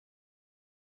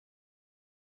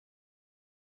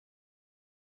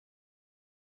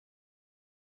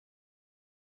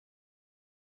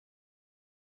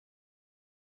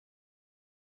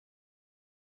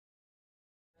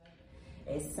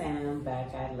It's Sam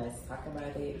back at Let's Talk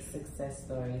About It Success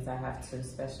Stories. I have two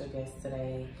special guests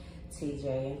today, TJ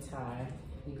and Ty.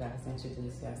 You guys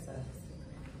introduce yourselves.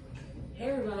 Hey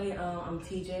everybody, I'm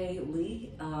TJ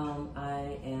Lee.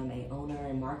 I am a owner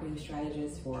and marketing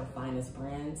strategist for Finest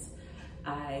Brands.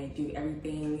 I do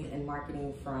everything in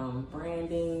marketing from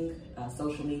branding,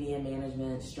 social media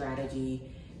management,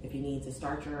 strategy. If you need to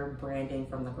start your branding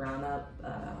from the ground up,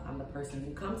 I'm the person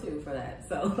you come to for that.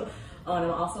 So I'm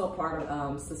also a part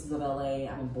of Sisters of LA.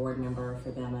 I'm a board member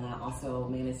for them, and I also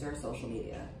manage their social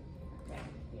media. Okay,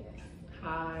 yeah.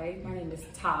 Hi, my name is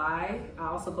Ty. I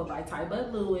also go by Ty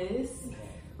Bud Lewis.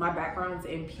 My background's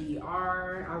in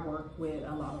PR. I work with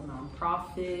a lot of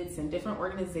nonprofits and different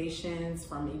organizations,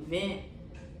 from event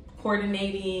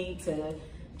coordinating to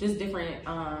just different,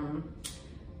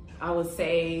 I would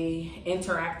say,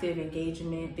 interactive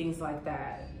engagement, things like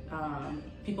that.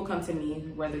 People come to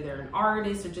me, whether they're an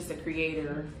artist or just a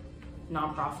creator,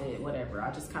 nonprofit, whatever.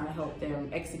 I just kind of help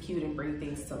them execute and bring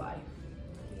things to life.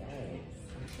 Yes.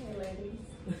 Okay, ladies.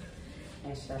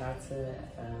 And shout out to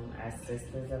our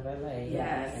Sisters of LA.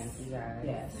 Yes. Thank you guys.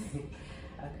 Yes.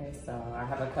 Okay, so I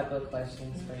have a couple of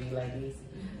questions for you ladies.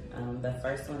 The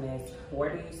first one is,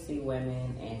 where do you see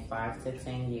women in 5 to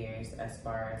 10 years as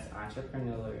far as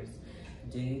entrepreneurs?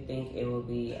 Do you think it will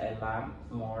be a lot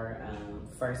more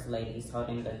first ladies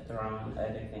holding the throne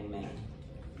other than men?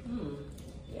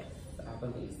 Yes, I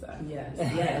believe so. Yes,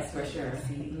 Yes, for sure.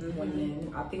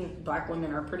 Women, I think Black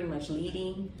women are pretty much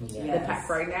leading the Yes. pack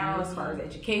right now as far as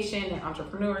education and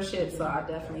entrepreneurship. So I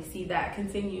definitely see that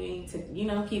continuing to,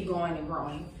 keep going and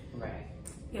growing. Right.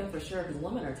 Yeah, for sure, because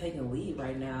women are taking lead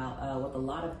right now with a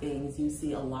lot of things. You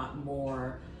see a lot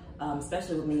more,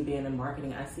 especially with me being in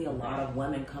marketing, I see a lot of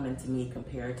women coming to me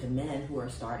compared to men who are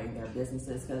starting their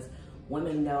businesses, because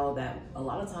women know that a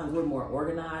lot of times we're more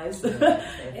organized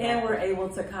and we're able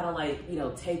to kind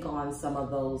of take on some of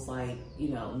those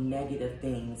negative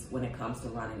things when it comes to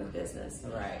running a business.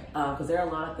 Right. Because there are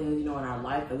a lot of things, in our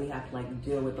life that we have to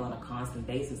deal with on a constant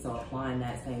basis. So applying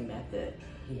that same method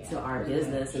to our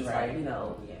business is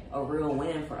a real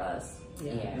win for us.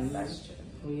 Yes, that's true.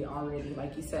 We already,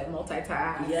 like you said,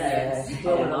 multitask. Yes.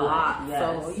 Doing a lot. Yes.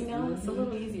 So, it's a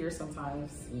little easier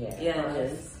sometimes. Yeah, Yeah,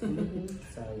 it is. So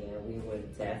yeah, we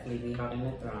would definitely be holding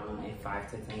the throne in 5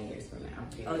 to 10 years from now.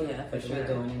 Oh yeah, for But sure. we're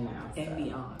doing it now. And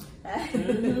beyond.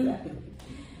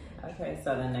 Okay,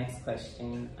 so the next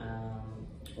question.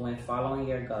 When following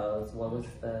your goals, what was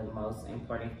the most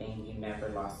important thing you never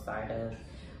lost sight of?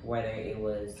 Whether it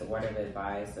was a word of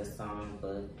advice, a song,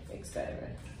 book, etc.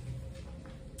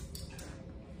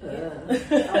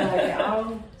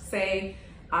 I'll say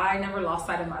I never lost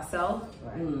sight of myself.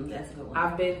 Right. That's a good one.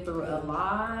 I've been through a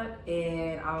lot,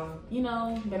 and I've,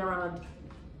 been around,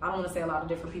 I don't want to say a lot of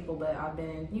different people, but I've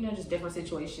been, just different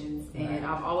situations. And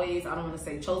I've always, I don't want to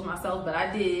say chose myself, but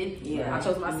I did. Yeah. I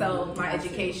chose myself, my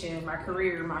education, my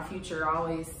career, my future. I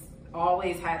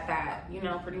always had that,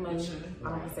 pretty much, I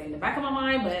don't want to say in the back of my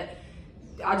mind, but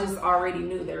I just already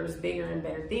knew there was bigger and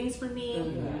better things for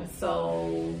me.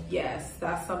 So yes,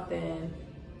 that's something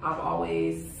I've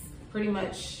always pretty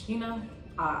much,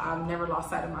 I've never lost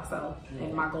sight of myself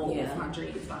and my goals, my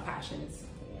dreams, my passions.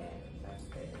 Yeah, that's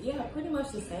good. Yeah, pretty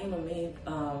much the same with me,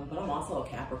 but I'm also a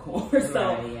Capricorn,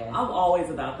 so I'm always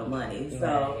about the money.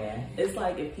 So it's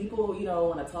like if people,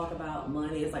 want to talk about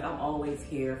money, it's like I'm always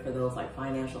here for those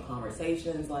financial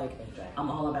conversations. I'm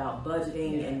all about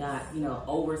budgeting and not,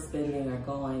 overspending or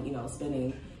going,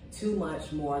 spending too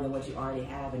much more than what you already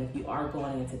have. And if you are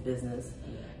going into business,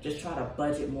 just try to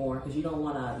budget more, because you don't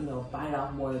want to, bite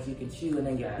off more than you can chew, and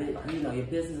then your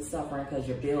business is suffering because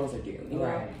your bills are due.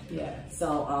 Right. Yeah.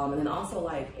 So and then also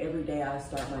every day I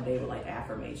start my day with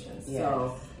affirmations. Yes,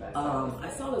 so I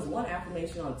saw this one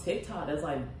affirmation on TikTok that's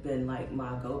been my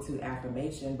go-to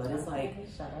affirmation, but it's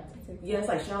shout out to TikTok. yeah,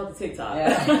 it's shout out to TikTok.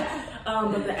 Yeah.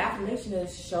 But the affirmation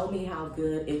is, show me how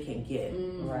good it can get.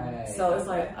 Right. So it's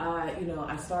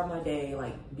I start my day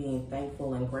being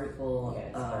thankful and grateful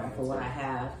for what I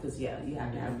have, because you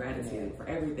have to have gratitude for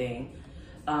everything.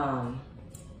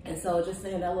 And so just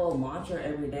saying that little mantra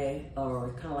every day,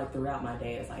 or kind of throughout my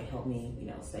day, is help me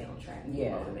stay on track and be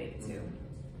motivated too.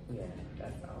 Yeah,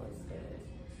 that's always good.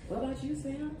 What about you,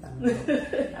 Sam?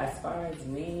 As far as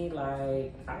me,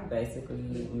 I basically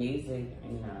music,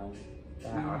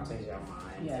 that alters your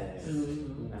mind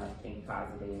to, think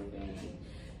positive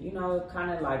and,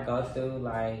 kind of go through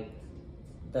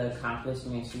the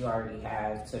accomplishments you already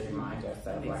have to remind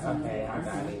yourself, okay, I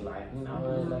got it,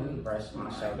 let me brush my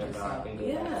shoulders off and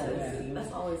get back to it.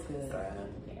 That's always good. So,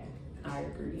 I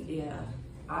agree. Yeah.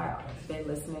 I've been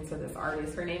listening to this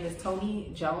artist. Her name is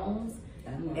Toni Jones.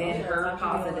 And her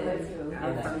positive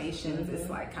affirmations is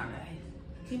like kind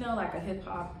of, you know, like a hip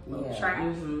hop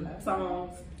trap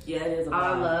songs. Yeah, it is.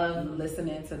 I love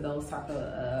listening to those type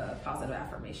of positive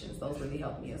affirmations. Those really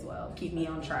help me as well. Keep me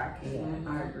on track.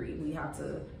 I agree. We have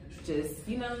to just,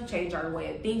 you know, change our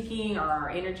way of thinking or our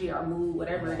energy, our mood,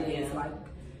 whatever it is. Like,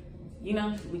 you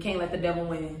know, we can't let the devil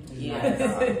win.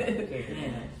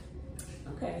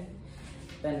 Okay.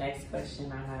 The next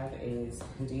question I have is,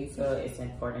 do you feel it's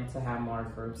important to have more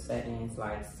group settings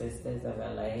like Sisters of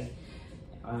LA?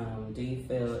 Do you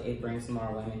feel it brings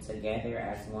more women together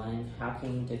as one? How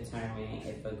can you determine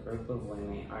if a group of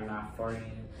women are not for you?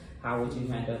 How would you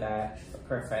handle that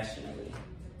professionally?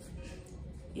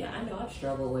 Yeah, I know I've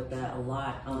struggled with that a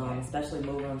lot, especially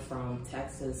moving from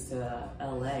Texas to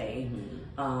LA.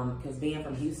 Because being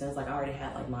from Houston, it's like I already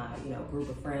had like my, you know, group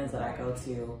of friends that I go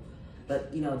to.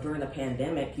 But, you know, during the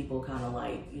pandemic, people kind of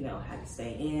like, you know, had to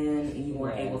stay in and you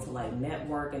weren't able to like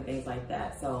network and things like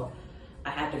that. So I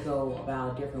had to go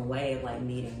about a different way of like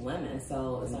meeting women.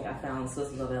 So it's like I found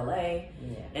Sisters of LA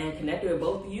and connected with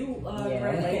both of you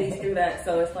great ladies through that.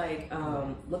 So it's like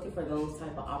looking for those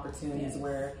type of opportunities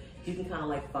where you can kind of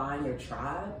like find your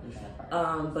tribe.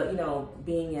 But you know,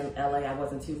 being in LA, I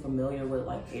wasn't too familiar with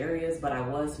like areas, but I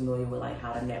was familiar with like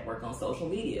how to network on social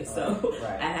media. So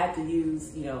I had to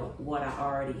use, you know, what I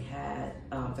already had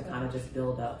to kind of just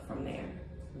build up from there.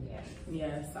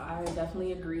 Yes, I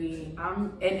definitely agree.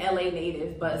 I'm an LA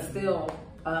native, but still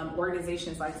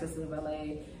organizations like Sisters of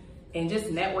LA and just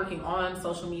networking on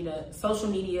social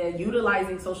media,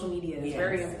 utilizing social media is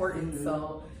very important.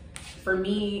 So for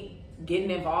me,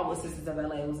 getting involved with Sisters of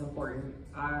LA was important.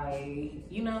 I,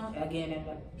 you know, again,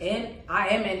 I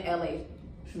am an LA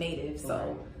native,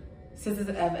 so Sisters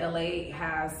of LA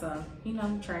has some, you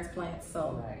know, transplants.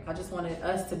 So I just wanted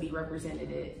us to be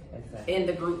represented in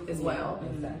the group as well.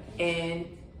 And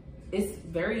it's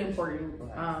very important.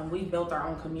 We've built our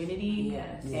own community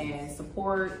and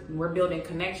support. We're building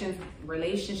connections,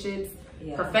 relationships,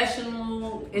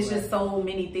 professional. It's just so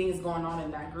many things going on in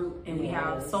that group, and we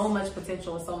have so much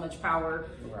potential and so much power,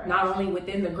 not only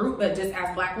within the group, but just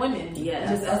as Black women,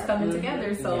 just us coming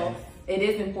together. So it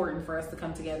is important for us to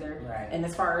come together. And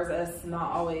as far as us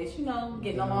not always, you know,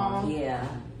 getting along,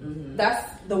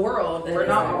 that's the world. We're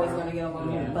not always going to get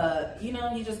along, but you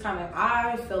know, you just kind of,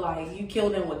 I feel like you kill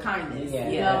them with kindness.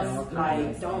 You know,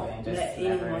 like don't let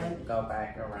anyone go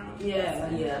back around. You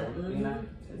know,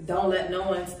 don't let no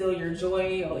one steal your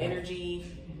joy or energy.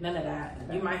 None of that.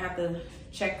 You might have to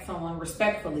check someone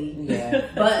respectfully.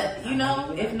 But you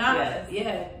know, if not,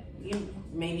 you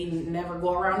maybe never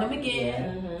go around them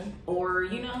again, or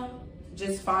you know,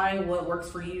 just find what works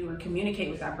for you or communicate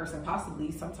with that person.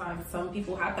 Possibly sometimes some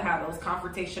people have to have those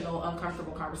confrontational,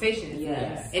 uncomfortable conversations,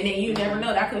 and then you never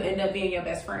know, that could end up being your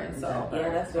best friend. So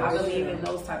that's I believe in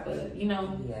those type of, you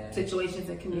know, situations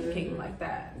and communicating like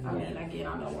that. I mean, again,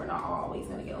 I know we're not always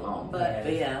going to get along, but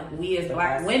we as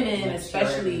Black women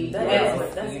especially,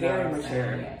 that's very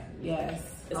mature.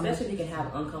 Especially if you can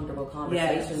have uncomfortable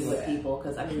conversations with people,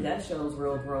 because I mean that shows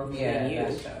real growth within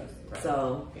you.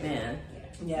 So man,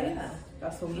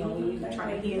 that's what we only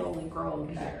trying to heal and grow.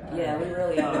 Yeah, we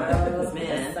really are.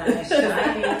 Man,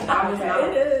 I was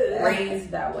not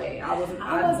raised that way. I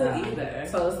wasn't either.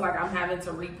 So it's like I'm having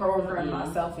to reprogram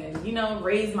myself and, you know,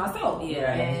 raise myself.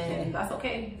 And that's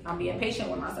okay. I'm being patient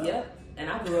with myself. And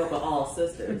I grew up with all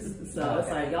sisters, so it's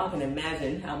like y'all can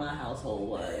imagine how my household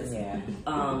was.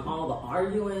 All the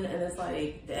arguing, and it's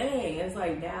like, dang, it's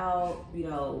like now, you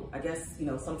know, I guess, you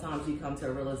know, sometimes you come to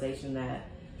a realization that,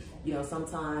 you know,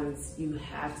 sometimes you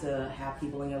have to have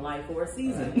people in your life for a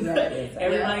season.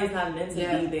 Everybody's not meant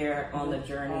to be there on the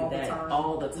journey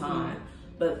all the time.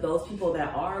 But those people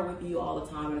that are with you all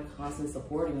the time and constantly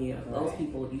supporting you, those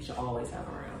people you should always have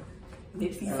around.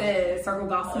 Nipsey said, "Circle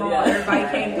got small, everybody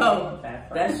can't go."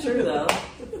 That's true, though.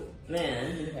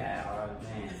 Man,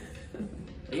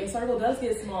 your circle does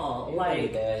get small.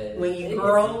 Like when you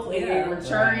grow and you're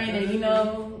maturing, and you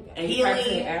know, and you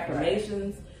practicing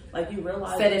affirmations, like you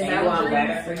realize setting boundaries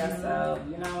better for yourself.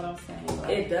 You know what I'm saying? Like,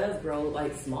 it does grow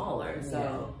like smaller.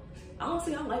 So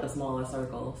honestly, I like the smaller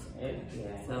circles.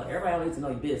 So everybody needs to know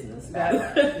your business.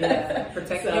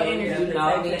 Protect your energy. You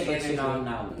know me, but you don't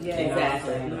know me.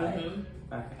 Exactly.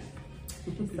 Okay.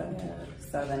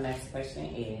 So the next question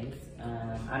is,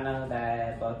 I know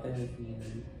that both of you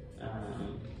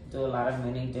do a lot of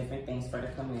many different things for the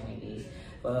community,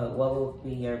 but what will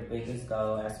be your biggest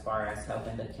goal as far as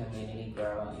helping the community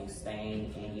grow and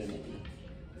staying in unity?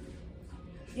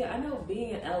 Yeah, I know being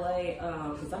in LA,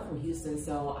 because I'm from Houston,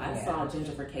 so I saw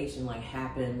gentrification like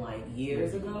happen like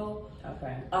years ago.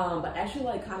 Okay. But actually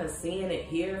like kind of seeing it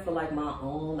here for like my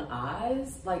own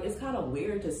eyes, like it's kind of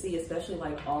weird to see, especially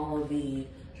like all of the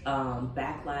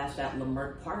backlash that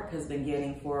Leimert Park has been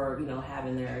getting for, you know,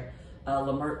 having their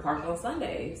Leimert Park on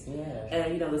Sundays. Yeah.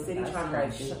 And, you know, the city trying to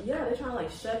like, they're trying to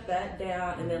like shut that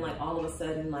down. And then like all of a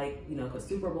sudden, like, you know, because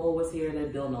Super Bowl was here, they're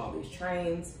building all these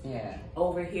trains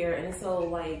over here. And so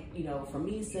like, you know, for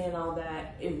me seeing all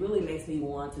that, it really makes me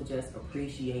want to just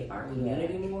appreciate our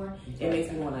community more. It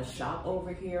makes me want to shop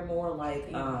over here more,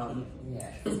 like,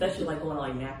 especially like going to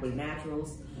like Napoli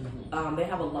Naturals. They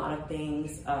have a lot of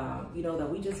things, you know, that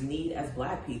we just need as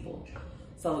Black people.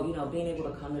 So, you know, being able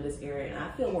to come to this area, and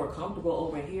I feel more comfortable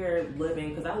over here living,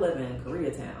 because I live in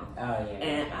Koreatown. Oh, yeah.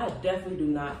 And I definitely do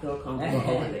not feel comfortable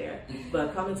over there.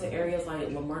 But coming to areas like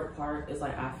Leimert Park, is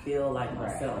like I feel like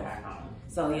myself.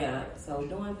 So, yeah, so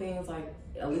doing things like,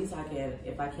 at least I can,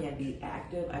 if I can't be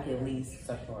active, I can at least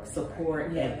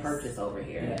support and purchase over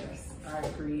here. Yes, I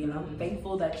agree. And I'm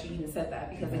thankful that you even said that,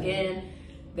 because again,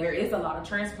 there is a lot of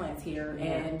transplants here,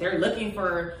 and they're looking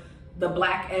for the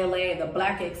Black LA, the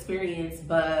Black experience,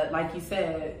 but like you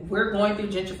said, we're going through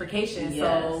gentrification,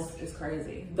 so it's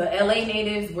crazy. The LA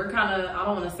natives, we're kind of, I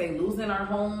don't want to say losing our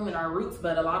home and our roots,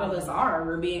 but a lot of us are.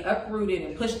 We're being uprooted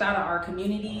and pushed out of our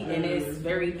community, and it's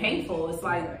very painful. It's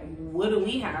like, what do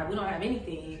we have? We don't have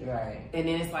anything. Right. And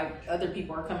then it's like other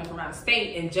people are coming from out of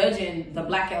state and judging the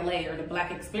Black LA or the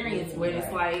Black experience, where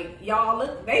it's like, y'all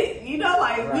look, they, you know,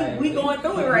 like we going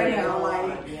through it right now.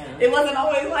 Like it wasn't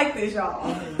always like this,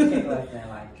 y'all.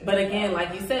 But again,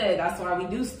 like you said, that's why we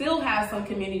do still have some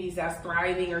communities that's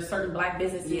thriving, or certain Black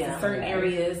businesses in certain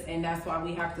areas, and that's why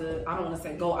we have to, I don't want to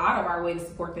say go out of our way to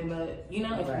support them, but you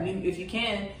know, if you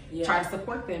can, try to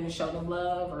support them and show them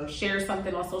love, or share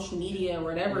something on social media or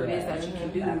whatever it is that you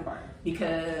can do,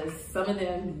 because some of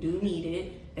them do need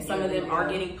it, and some of them are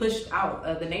getting pushed out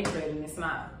of the neighborhood, and it's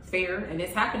not fair, and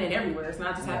it's happening everywhere. It's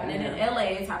not just happening in LA,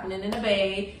 it's happening in the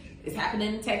Bay, it's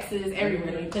happening in Texas,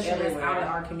 everywhere. They're pushing us out of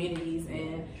our communities,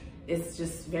 and it's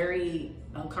just very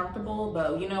uncomfortable,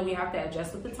 but you know, we have to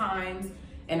adjust with the times.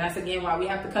 And that's again why we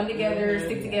have to come together,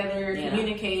 stick together,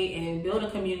 communicate, and build a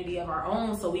community of our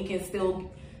own, so we can still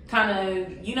kind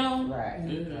of, you know,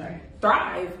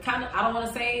 thrive. Kind of, I don't want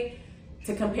to say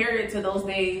to compare it to those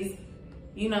days,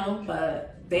 you know,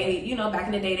 but they, you know, back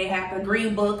in the day, they had the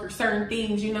green book or certain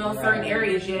things, you know, certain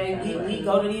areas. We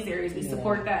go to these areas, we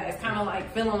support that. It's kind of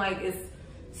like feeling like it's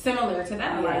similar to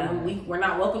that. Like we're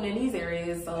not welcome in these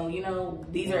areas, so you know,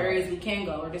 these are areas we can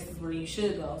go, or this is where you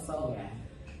should go. So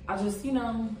I just, you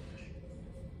know,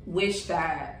 wish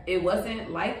that it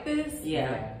wasn't like this.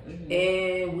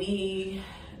 And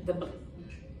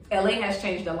LA has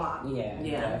changed a lot. And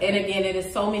again, it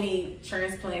is so many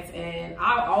transplants, and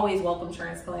I always welcome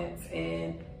transplants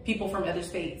and people from other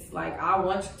states. Like, I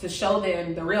want to show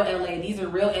them the real LA. These are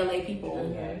real LA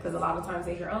people, because a lot of times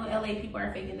they hear, oh, LA people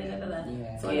are faking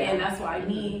So again, that's why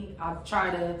I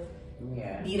try to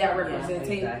be that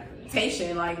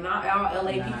representation. Like, not all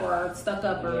LA people are stuck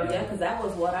up, or because that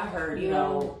was what I heard, you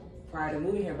know, prior to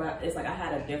moving here. But it's like I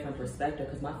had a different perspective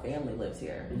because my family lives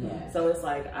here. So it's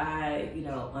like I, you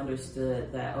know,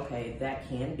 understood that, okay, that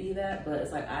can be that, but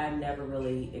it's like I never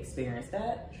really experienced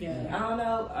that. I don't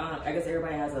know. I guess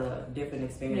everybody has a different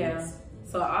experience.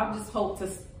 So I just hope to,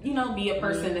 you know, be a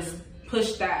person that's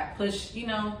push, you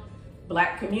know,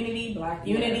 Black community, Black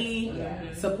unity,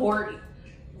 support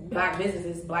Black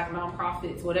businesses, Black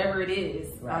nonprofits, whatever it is.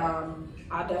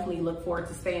 I definitely look forward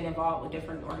to staying involved with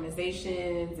different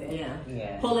organizations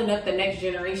and pulling up the next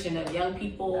generation of young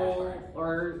people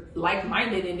or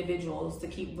like-minded individuals to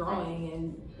keep growing,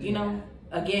 and you know,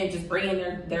 again, just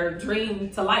bringing their dream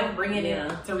to life, bringing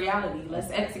it to reality. Let's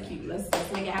execute. Let's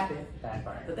make it happen.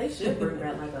 But they should bring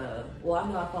back like I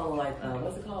know I follow like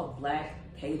what's it called, Black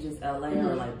Pages LA,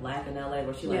 or like Black in LA,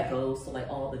 where she like goes to like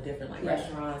all the different like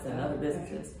restaurants and other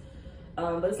businesses.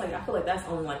 But it's like, I feel like that's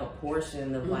only like a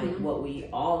portion of like what we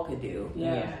all could do.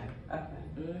 That's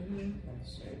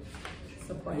true.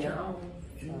 Support your own.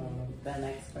 The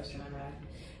next question I have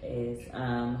is,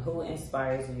 who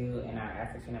inspires you in our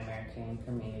African American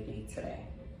community today?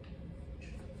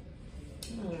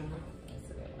 That's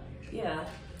a good one.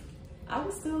 I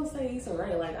would still say Issa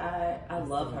Rae. Like, I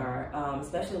love her,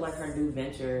 especially like her new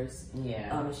ventures.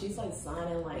 She's like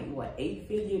signing like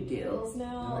 8-figure deals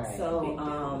now.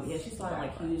 So she's signing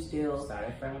like huge deals.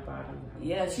 Started from the bottom.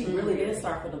 She really did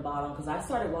start from the bottom, because I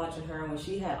started watching her when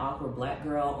she had Awkward Black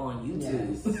Girl on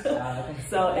YouTube.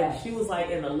 And she was like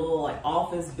in a little like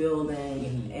office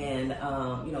building and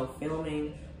you know,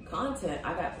 filming content,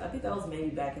 I think that was maybe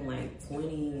back in like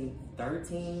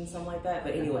 2013, something like that.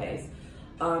 But anyways,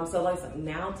 so like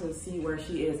now to see where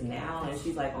she is now, and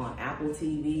she's like on Apple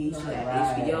TV, she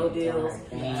had HBO deals.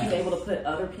 She's able to put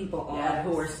other people on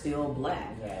who are still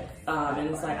Black. And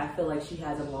it's like, I feel like she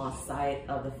hasn't lost sight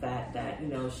of the fact that, you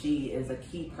know, she is a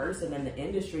key person in the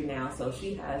industry now. So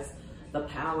she has the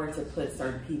power to put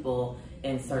certain people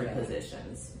in certain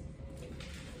positions.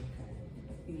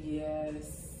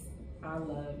 Yes, I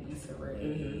love Issa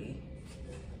Rae.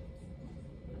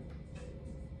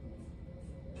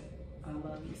 I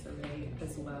love Issa Rae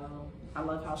as well. I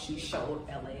love how she showed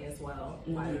LA as well.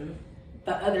 Like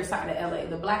the other side of LA,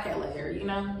 the Black LA, you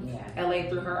know? LA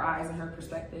through her eyes and her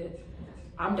perspective.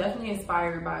 I'm definitely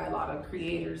inspired by a lot of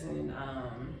creators and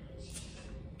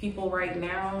people right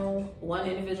now. One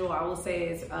individual I will say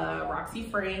is Roxy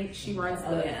Frank. She runs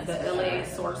the LA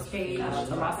Source page,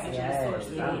 the Los Angeles Source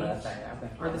page,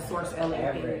 or the Source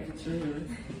LA page.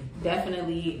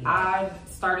 Definitely, I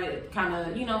started kind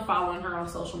of, you know, following her on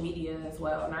social media as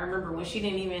well. And I remember when she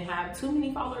didn't even have too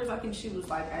many followers. I think she was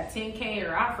like at 10K,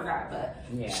 or I forgot, but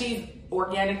she's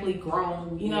organically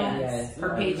grown, you know,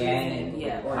 her pages. And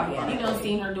I've, you know,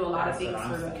 seen her do a lot of things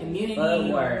for the community,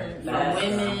 for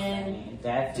women,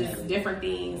 just different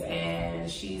things. And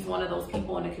she's one of those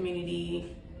people in the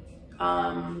community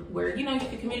where, you know, you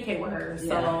can communicate with her.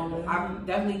 So I've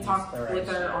definitely talked with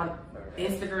her on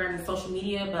Instagram and social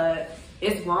media, but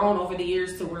it's grown over the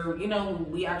years to where, you know,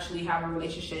 we actually have a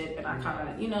relationship, and I kind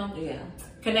of, you know,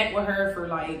 connect with her for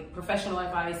like professional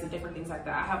advice and different things like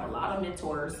that. I have a lot of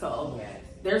mentors, so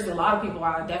there's a lot of people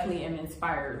I definitely am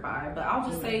inspired by, but I'll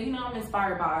just say, you know, I'm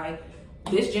inspired by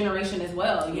this generation as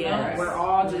well. You know, we're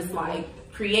all just like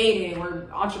creating, we're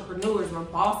entrepreneurs, we're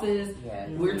bosses,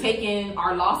 we're taking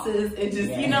our losses and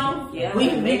just, you know, we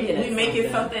make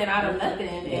it something out of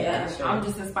nothing. And I'm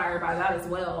just inspired by that as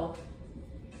well.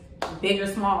 Big or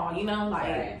small, you know,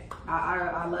 like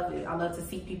I love it. I love to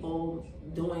see people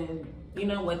doing, you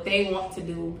know, what they want to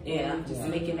do and just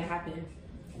making it happen.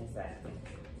 Exactly.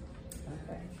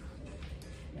 Okay.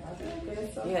 Y'all doing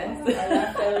good so far. Are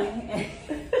y'all feeling?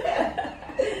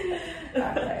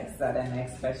 Okay, so the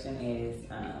next question is,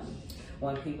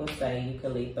 when people say you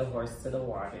could lead the horse to the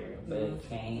water, but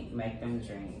can't make them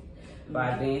drink,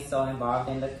 by being so involved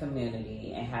in the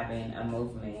community and having a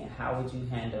movement, how would you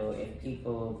handle if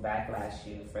people backlash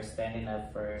you for standing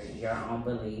up for your own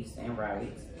beliefs and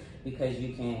rights? Because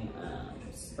you can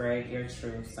spread your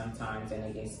truth sometimes, and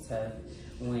it gets tough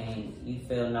when you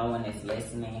feel no one is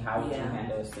listening. How would you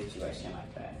handle a situation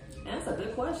like that? That's a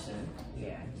good question.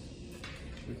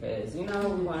 Because, you know,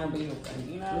 we want to be,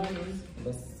 you know,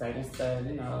 with certain stuff,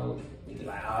 you know, you be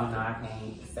like, oh no, I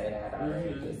can't say that or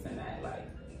this and that. Like,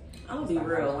 I'm gonna be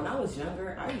real. When I was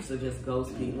younger, I used to just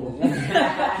ghost people.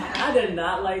 I did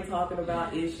not like talking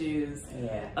about issues.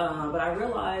 But I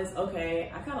realized,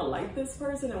 okay, I kind of like this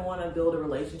person and want to build a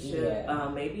relationship.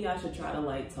 Maybe I should try to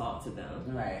like talk to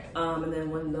them. And then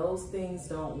when those things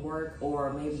don't work,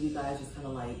 or maybe you guys just kind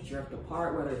of like drift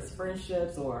apart, whether it's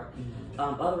friendships or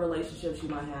other relationships you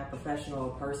might have, professional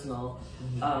or personal,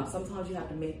 sometimes you have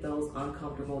to make those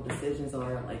uncomfortable decisions,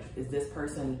 or like, is this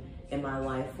person in my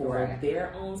life for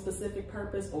their own specific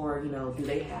purpose, or, you know, do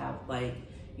they have like,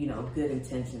 you know, good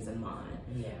intentions in mind?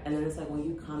 And then it's like, when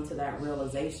you come to that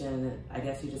realization, I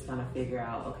guess you just kind of figure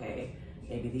out, okay,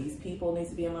 maybe these people need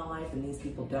to be in my life and these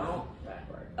people don't.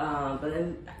 But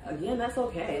then again, that's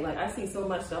okay. Like, I see so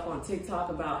much stuff on TikTok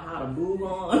about how to move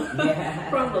on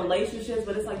from relationships,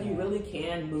 but it's like, you really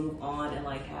can move on and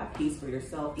like have peace for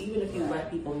yourself, even if you let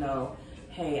people know,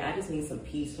 hey, I just need some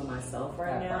peace for myself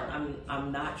right now.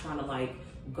 I'm not trying to like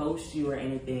ghost you or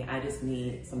anything. I just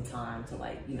need some time to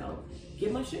like, you know,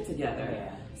 get my shit together.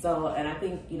 So, and I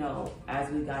think, you know, as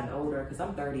we've gotten older, because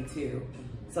I'm 32,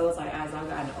 so it's like, as I've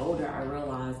gotten older, I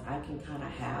realized I can kind of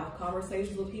have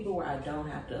conversations with people where I don't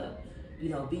have to, you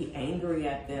know, be angry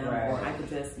at them, or I could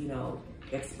just, you know,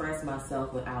 express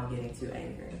myself without getting too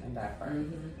angry. And that part.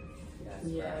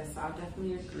 Yes, I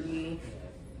definitely agree.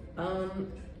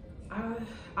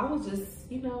 I was just,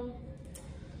 you know,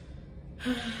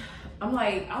 I'm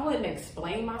like, I wouldn't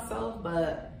explain myself,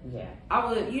 but I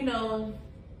would, you know,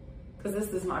 because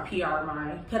this is my PR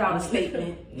mind, put out a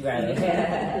statement.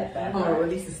 I'm going to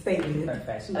release a statement.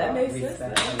 That makes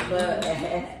sense. But,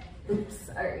 oops,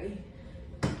 sorry.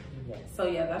 So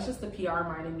yeah, that's just the PR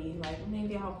mind in me. Like,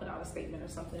 maybe I'll put out a statement or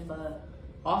something, but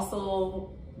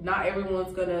also not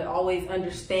everyone's gonna always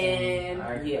understand,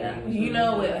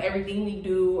 everything we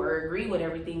do or agree with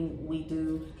everything we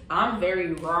do. I'm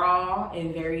very raw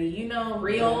and very,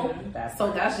 real. That's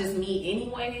just me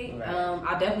anyway. Right.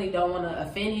 I definitely don't want to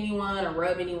offend anyone or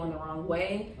rub anyone the wrong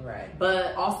way. Right.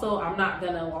 But also, I'm not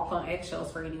gonna walk on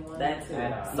eggshells for anyone. That's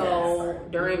it. So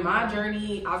during my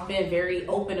journey, I've been very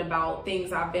open about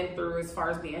things I've been through as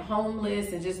far as being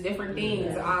homeless and just different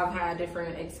things. I've had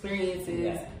different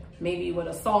experiences. Maybe with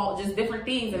assault, just different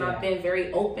things, and I've been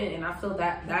very open, and I feel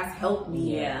that that's helped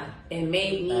me, and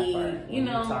made me, you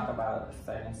talk about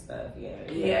certain stuff,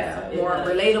 more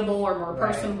relatable or more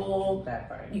personable. That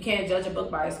part. You can't judge a book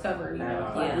by its cover,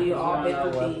 we all been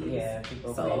through things.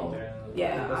 People been through.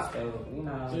 People still,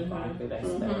 going through that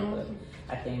stuff.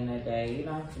 But at the end of the day,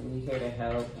 we're here to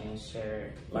help and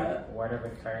share, word of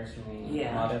encouragement,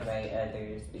 motivate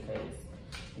others, because,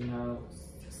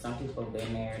 some people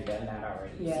been there, done that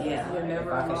already. You're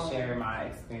never alone. If I could share my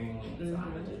experience, I'm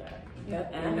gonna do that.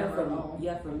 Yep. And I know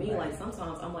for me, like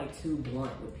sometimes I'm like too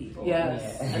blunt with people.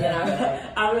 Yes. And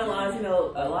then I realize,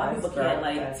 a lot of people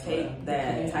can't take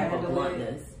that type of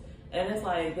bluntness. And it's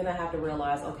like, then I have to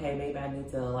realize, okay, maybe I need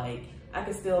to I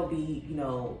could still be,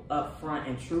 upfront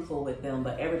and truthful with them,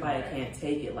 but everybody can't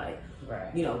take it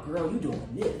girl, you doing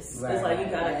this. It's like you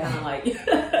gotta kind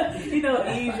of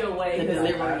ease your way. The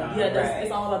delivery.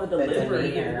 It's all about the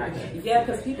delivery.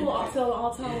 Because people tell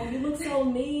all the time, you look so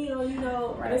mean, or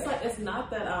and it's like, it's not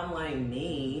that I'm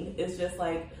mean. It's just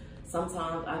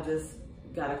sometimes I just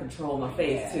gotta control my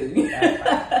face too.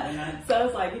 So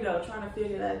it's like, trying to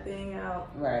figure that thing out.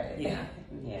 Right. Yeah,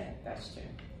 that's true.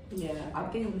 Yeah, I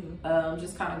think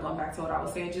just kind of going back to what I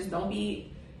was saying, just don't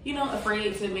be,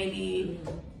 afraid to maybe,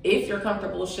 if you're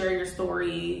comfortable, share your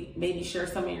story, maybe share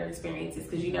some of your experiences,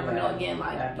 because you never know, again,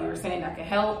 like you were saying, that can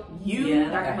help you,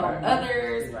 that can help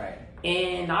others. Right.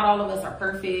 And not all of us are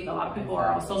perfect. A lot of people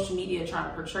are on social media trying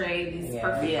to portray this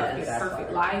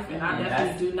perfect life, and I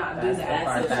definitely do not do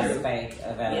that. That's fake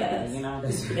of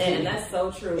and that's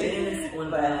so true. It is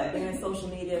when in social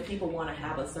media, people want to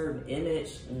have a certain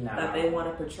image that they want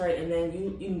to portray, and then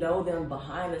you know them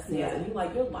behind the scenes, and you're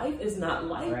like, your life is not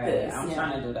like this. I'm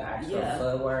trying to do the actual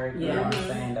footwork. You know what I'm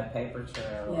saying? The paper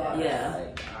trail.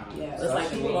 It's like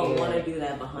people don't want to do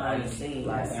that behind the scenes.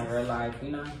 Like in real life,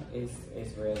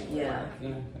 it's real.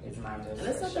 It's not just. And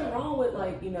there's nothing wrong with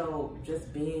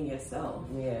just being yourself.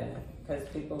 Yeah, because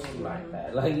people like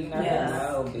that. You never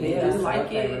know. They do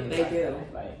like it. They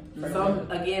do.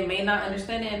 Some again may not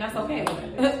understand it, and that's okay.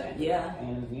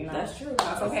 And that's true.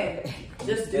 That's okay.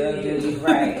 Just do you.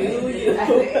 Right. Do you.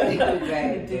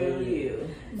 Do you.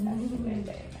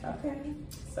 Okay.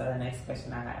 So the next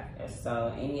question I have is: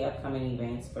 so any upcoming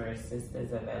events for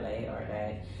Sisters of LA, or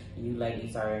that you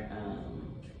ladies are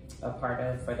a part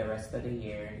of for the rest of the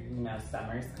year?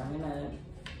 Summer's coming up.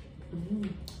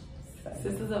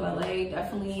 Sisters of LA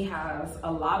definitely has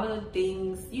a lot of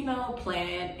things,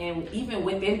 planned, and even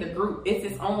within the group, it's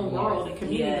its own world and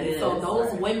community. So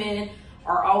those women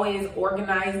are always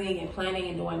organizing and planning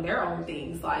and doing their own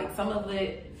things. Like some of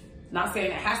it, not saying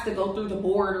it has to go through the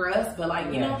board or us, but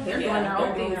they're doing their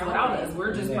own things without us.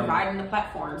 We're just providing the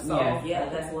platform. So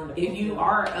that's wonderful. If you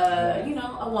are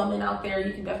a woman out there,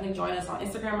 you can definitely join us on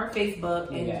Instagram or Facebook,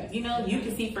 and you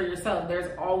can see for yourself.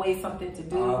 There's always something to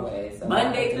do.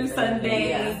 Monday through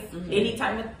Sunday, any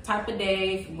type of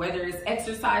day, whether it's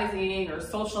exercising or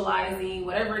socializing,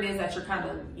 whatever it is that you're kind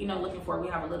of looking for. We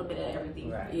have a little bit of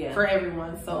everything for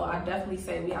everyone. So I definitely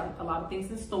say we have a lot of things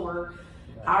in store.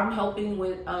 I'm helping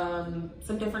with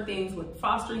some different things with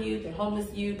foster youth and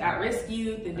homeless youth, at-risk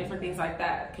youth, and different things like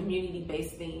that,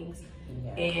 community-based things.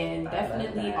 And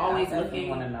definitely always looking. I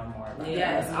want to know more about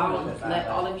I'll let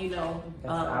all of you know.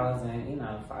 I was in,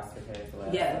 foster care as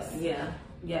well.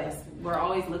 Yes. We're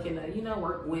always looking to,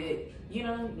 work with,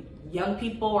 young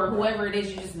people or whoever it is.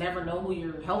 You just never know who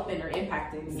you're helping or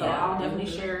impacting. So I'll definitely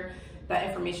share that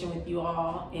information with you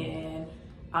all. And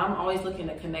I'm always looking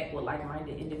to connect with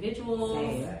like-minded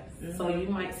individuals. So you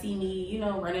might see me,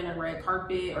 running a red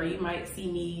carpet, or you might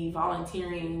see me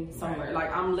volunteering somewhere.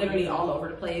 Like I'm literally all over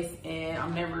the place, and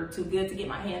I'm never too good to get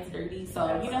my hands dirty. So,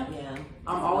 I'm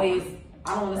always,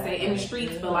 I don't want to say in the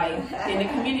streets, but like in the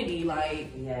community, I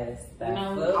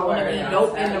want to be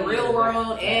dope in the real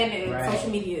world and in social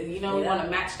media. You want to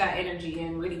match that energy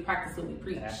and really practice what we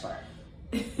preach.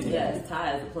 Yes,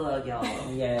 Ty is a plug, y'all.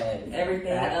 Yes.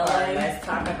 Everything LA. Let's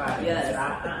talk about it. Yes.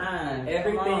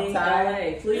 Everything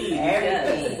LA, please.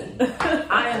 Everything.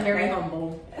 I am very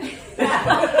humble.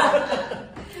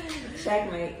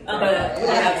 Checkmate. We don't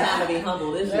have time to be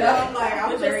humble this year.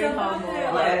 I'm very humble.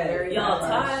 Y'all,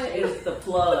 Ty is the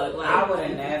plug. I would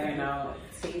have never known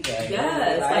TJ.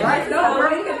 Yes, like right. No,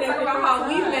 we're gonna talk about how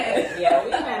we met. Yeah,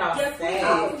 we met on Yes, stage.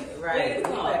 Right, we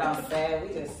met on stage.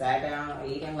 We just sat down,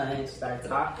 eating lunch, started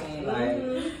talking. Like,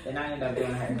 then I ended up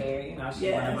doing her hair. You know,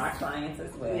 she's one of my clients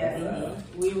as well. Yeah, so.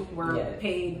 we were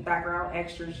paid background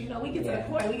extras. You know, we get to the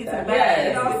point. We get to the Yes. bag.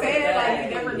 You know what I'm saying? Yes. Like,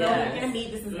 you never know who you're gonna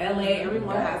meet. This is LA.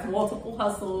 Everyone has multiple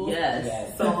hustles.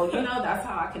 Yes. So you know, that's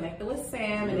how I connected with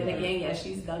Sam. And then again,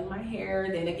 she's done my hair.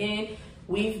 Then again,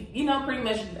 we've, you know, pretty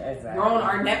much grown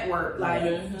our network,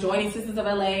 like joining Sisters of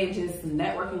LA, just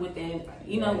networking within,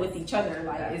 you know, with each other.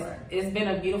 Like it's been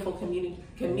a beautiful community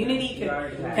connection.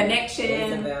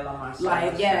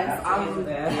 Like, yes, I'm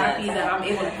happy that I'm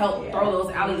able to help throw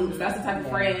those alley oops. That's the type of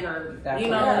friend or, you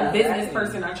know, business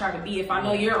person I try to be. If I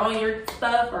know you're on your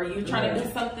stuff or you're trying to do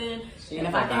something, and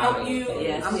if I can help you,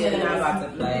 I'm not gonna about to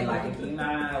play. Like, if you're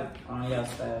not on your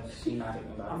stuff, she's not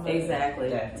even about to. Exactly.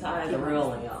 Ties are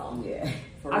real, y'all. Yeah.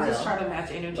 I just try to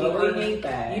match energy. But we need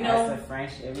that, you know, as a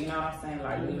friendship. You know what I'm saying?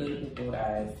 Like, we need people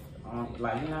that,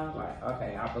 like, you know, like,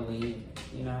 okay, I believe,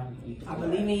 you know, I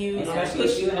believe in you. Especially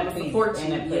if you're in a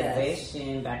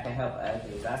position that can help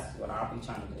others. That's what I'll be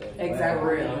trying to do.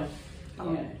 Exactly.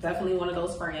 I'm definitely one of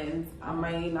those friends. I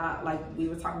may not, like we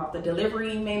were talking about, the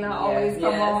delivery may not always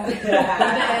come off the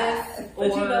best, or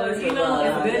you know,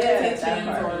 it's good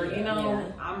intentions, or you know,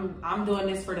 I'm doing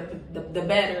this for the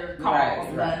better cause.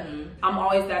 But I'm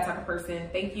always that type of person.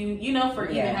 Thank you, you know, for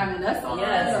even having us on.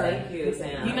 Yes, thank you,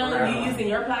 Sam. You know, you using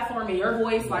your platform and your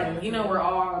voice, like, you know, we're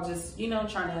all just, you know,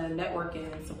 trying to network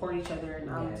and support each other, and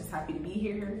I'm just happy to be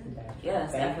here.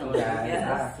 Yes, definitely. Yes,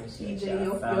 I appreciate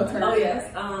your turn. Oh yes.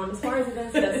 As far as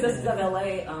events, Sisters of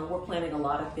LA, we're planning a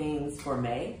lot of things for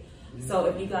May. So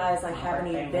if you guys like have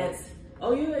any events,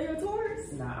 you're a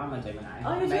Taurus? No, I'm a Gemini.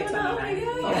 Oh, you're May Gemini.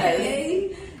 29th.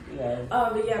 Okay. Yes.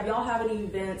 But yeah, if y'all have any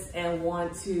events and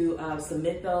want to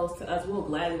submit those to us, we'll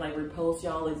gladly like repost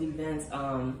y'all's events.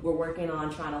 We're working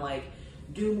on trying to like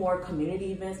do more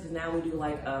community events, because now we do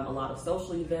like a lot of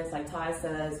social events. Like Ty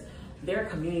says, there are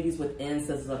communities within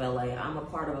Sisters of LA. I'm a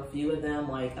part of a few of them.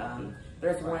 Like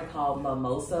there's one called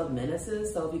Mimosa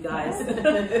Menaces. So if you guys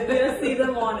see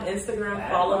them on Instagram,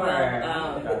 follow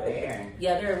them.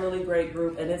 Yeah, they're a really great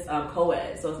group, and it's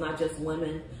co-ed, so it's not just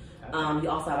women. You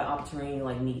also have an opportunity to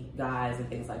like meet guys and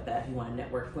things like that if you want to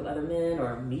network with other men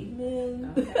or meet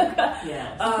men.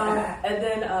 And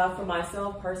then for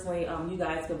myself personally, you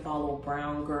guys can follow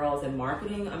Brown Girls in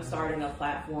Marketing. I'm starting a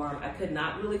platform. I could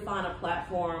not really find a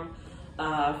platform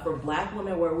for Black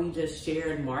women where we just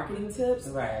shared marketing tips,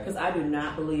 because I do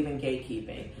not believe in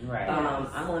gatekeeping.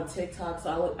 I'm on TikTok,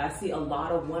 so I see a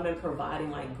lot of women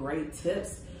providing like great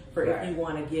tips for if you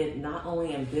want to get not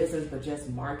only in business but just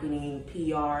marketing,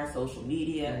 PR, social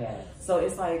media. So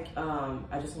it's like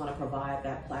I just want to provide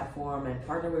that platform and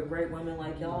partner with great women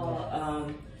like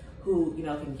y'all who, you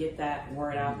know, can get that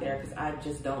word out there, because I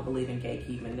just don't believe in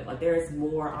gatekeeping. Like, there's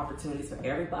more opportunities for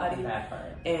everybody,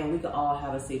 and we could all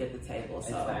have a seat at the table.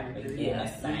 So in the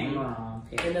same room.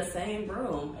 In the same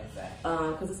room.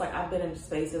 Because it's like I've been in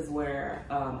spaces where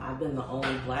I've been the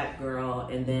only Black girl,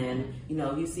 and then, you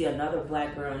know, you see another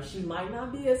Black girl and she might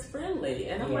not be as friendly,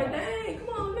 and I'm like, dang, come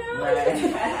on now.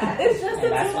 It's just the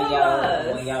two of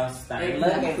us. When y'all start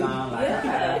looking on, like,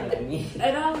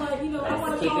 and I'm like, you know, I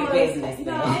want to keep it business. You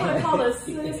know, I want to call her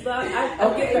sis, but I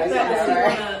get that she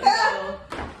want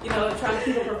to, you know, try to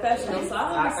keep it professional, so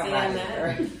I understand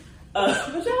that.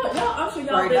 But y'all, I'm sure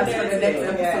y'all been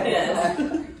there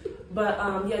too. But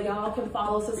yeah, y'all can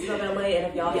follow Sisters of LA, and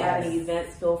if y'all have any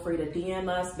events, feel free to DM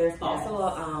us. There's also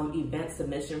a event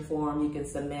submission form you can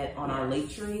submit on our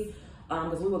Linktree,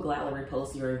 because we will gladly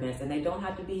repost your events, and they don't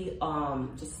have to be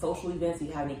just social events. If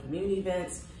you have any community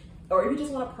events, or if you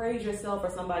just want to praise yourself or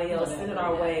somebody else, send it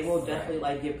our way. We'll definitely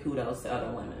like give kudos to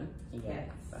other women.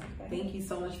 Thank you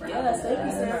so much for having us. Thank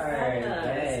you,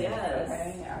 Sarah.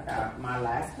 Okay, I got my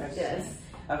last question.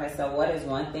 Okay, so what is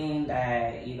one thing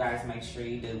that you guys make sure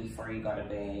you do before you go to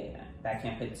bed that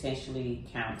can potentially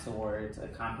count towards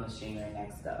accomplishing your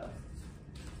next goal?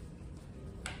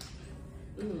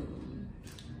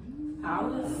 I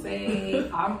would say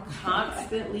I'm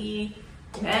constantly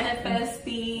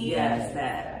manifesting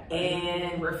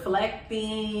and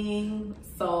reflecting.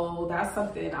 So that's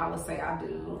something I would say I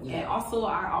do. And also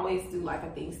I always do like a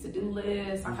things to do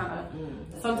list. I kind of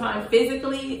sometimes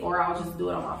physically, or I'll just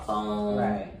do it on my phone.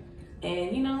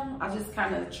 And you know, I just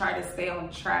kind of try to stay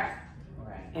on track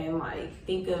and like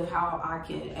think of how I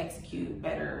can execute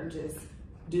better and just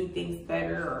do things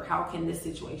better, or how can this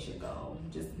situation go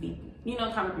just be, you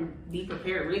know, kind of be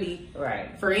prepared really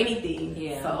for anything.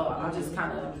 Yeah. So I just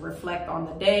kind of reflect on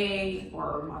the day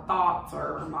or my thoughts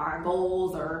or my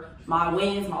goals or my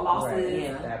wins, my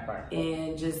losses,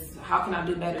 and just how can I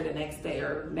do better the next day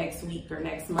or next week or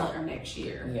next month or next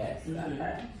year. Yes.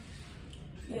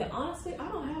 Yeah, honestly, I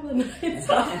don't have a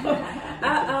nighttime.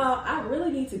 I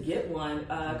really need to get one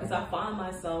because I find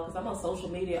myself, because I'm on social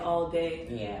media all day.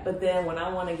 Yeah. But then when I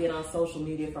want to get on social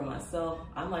media for myself,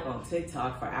 I'm like on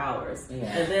TikTok for hours. Yeah.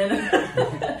 And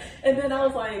then and then I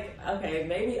was like, okay,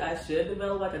 maybe I should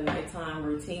develop like a nighttime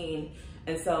routine.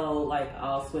 And so, like,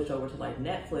 I'll switch over to, like,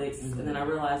 Netflix, and then I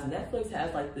realized Netflix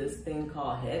has, like, this thing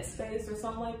called Headspace or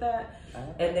something like that,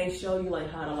 and they show you, like,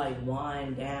 how to, like,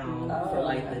 wind down for,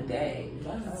 like, the day.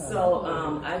 So,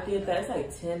 I did that. It's,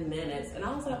 like, 10 minutes, and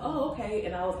I was like, oh, okay,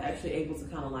 and I was actually able to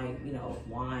kind of, like, you know,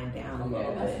 wind down a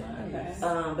little bit.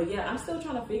 But, yeah, I'm still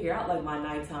trying to figure out, like, my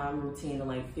nighttime routine and,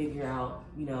 like, figure out,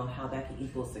 you know, how that can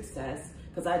equal success.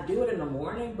 Because I do it in the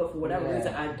morning, but for whatever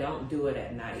reason, I don't do it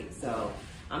at night, so...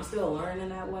 I'm still learning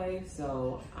that way,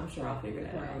 so I'm sure I'll figure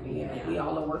that out. Yeah, we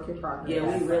all a work in progress. Yeah,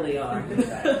 we really are.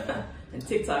 And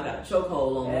TikTok got a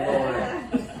chokehold on the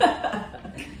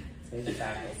Lord.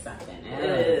 TikTok is something else. It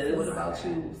is. What about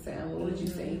you, Sam? What would you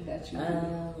say that you do?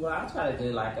 Well, I try to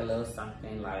do like a little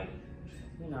something like,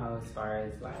 you know, as far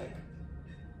as like,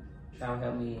 that will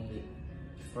help me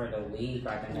for the week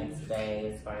or the next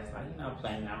day, as far as like, you know,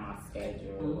 planning out my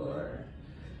schedule or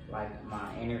like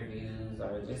my interviews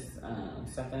or just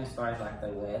something as far as like the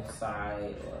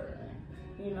website or,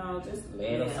 you know, just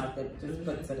little something, just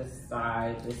put to the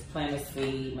side, just plant a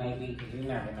seed maybe, because you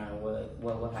never know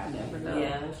what will happen. Never know.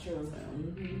 Yeah, that's true.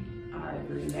 I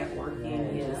agree.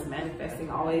 Networking, just manifesting,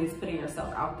 always putting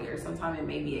yourself out there. Sometimes it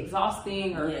may be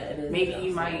exhausting, or maybe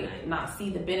you might not see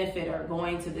the benefit or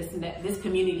going to this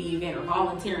community event or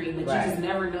volunteering, but you just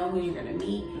never know who you're going to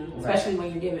meet, especially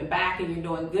when you're giving back and you're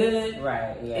doing good.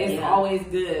 It's always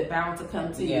good, bound to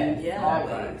come to you.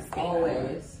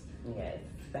 Always. Yes.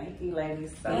 Thank you,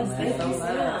 ladies, so much. Thank you,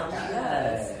 Sam.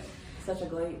 Yes. Such a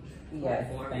great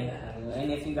platform. Thank you.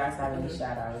 And if you guys have any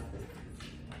shout outs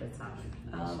this time.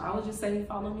 I would just say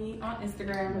follow me on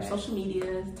Instagram or social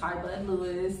media. Tybud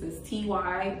Lewis is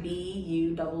TYBUDD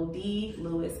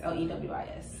Lewis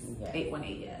LEWIS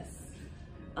 818.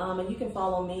 And you can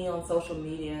follow me on social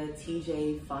media,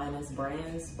 TJ Finest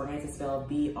Brands. Brands is spelled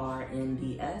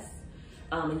BRNDS.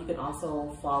 And you can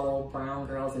also follow Brown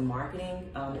Girls in Marketing.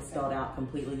 It's spelled out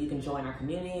completely. You can join our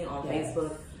community on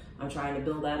Facebook. I'm trying to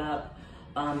build that up.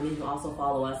 And you can also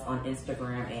follow us on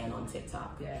Instagram and on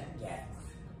TikTok.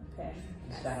 Okay.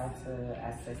 Shout out to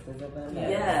our Sisters of LA.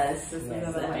 Yes, Sisters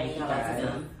of LA. Shout out to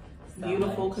them.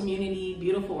 Beautiful community,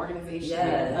 beautiful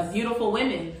organization of beautiful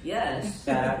women.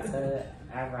 Shout out to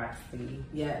Roxy.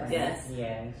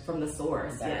 From the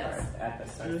source. At the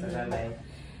source of LA.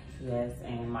 Yes,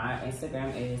 and my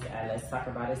Instagram is at Let's Talk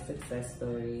About It Success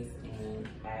Stories and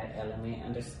at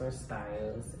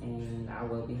element_styles. And I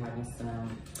will be having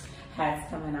some hats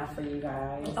coming out for you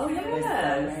guys. Oh,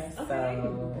 yes. So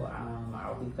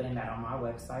I'll be putting that on my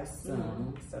website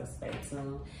soon. So stay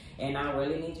tuned. And I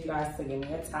really need you guys to give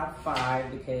me a top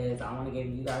 5 because I want to give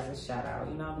you guys a shout out,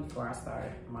 you know, before I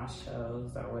start my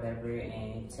shows or whatever,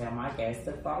 and tell my guests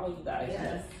to follow you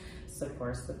guys.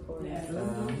 Support. So,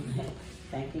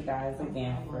 thank you guys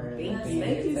again for being here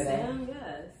today. Thank you, Sam.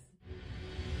 Yes.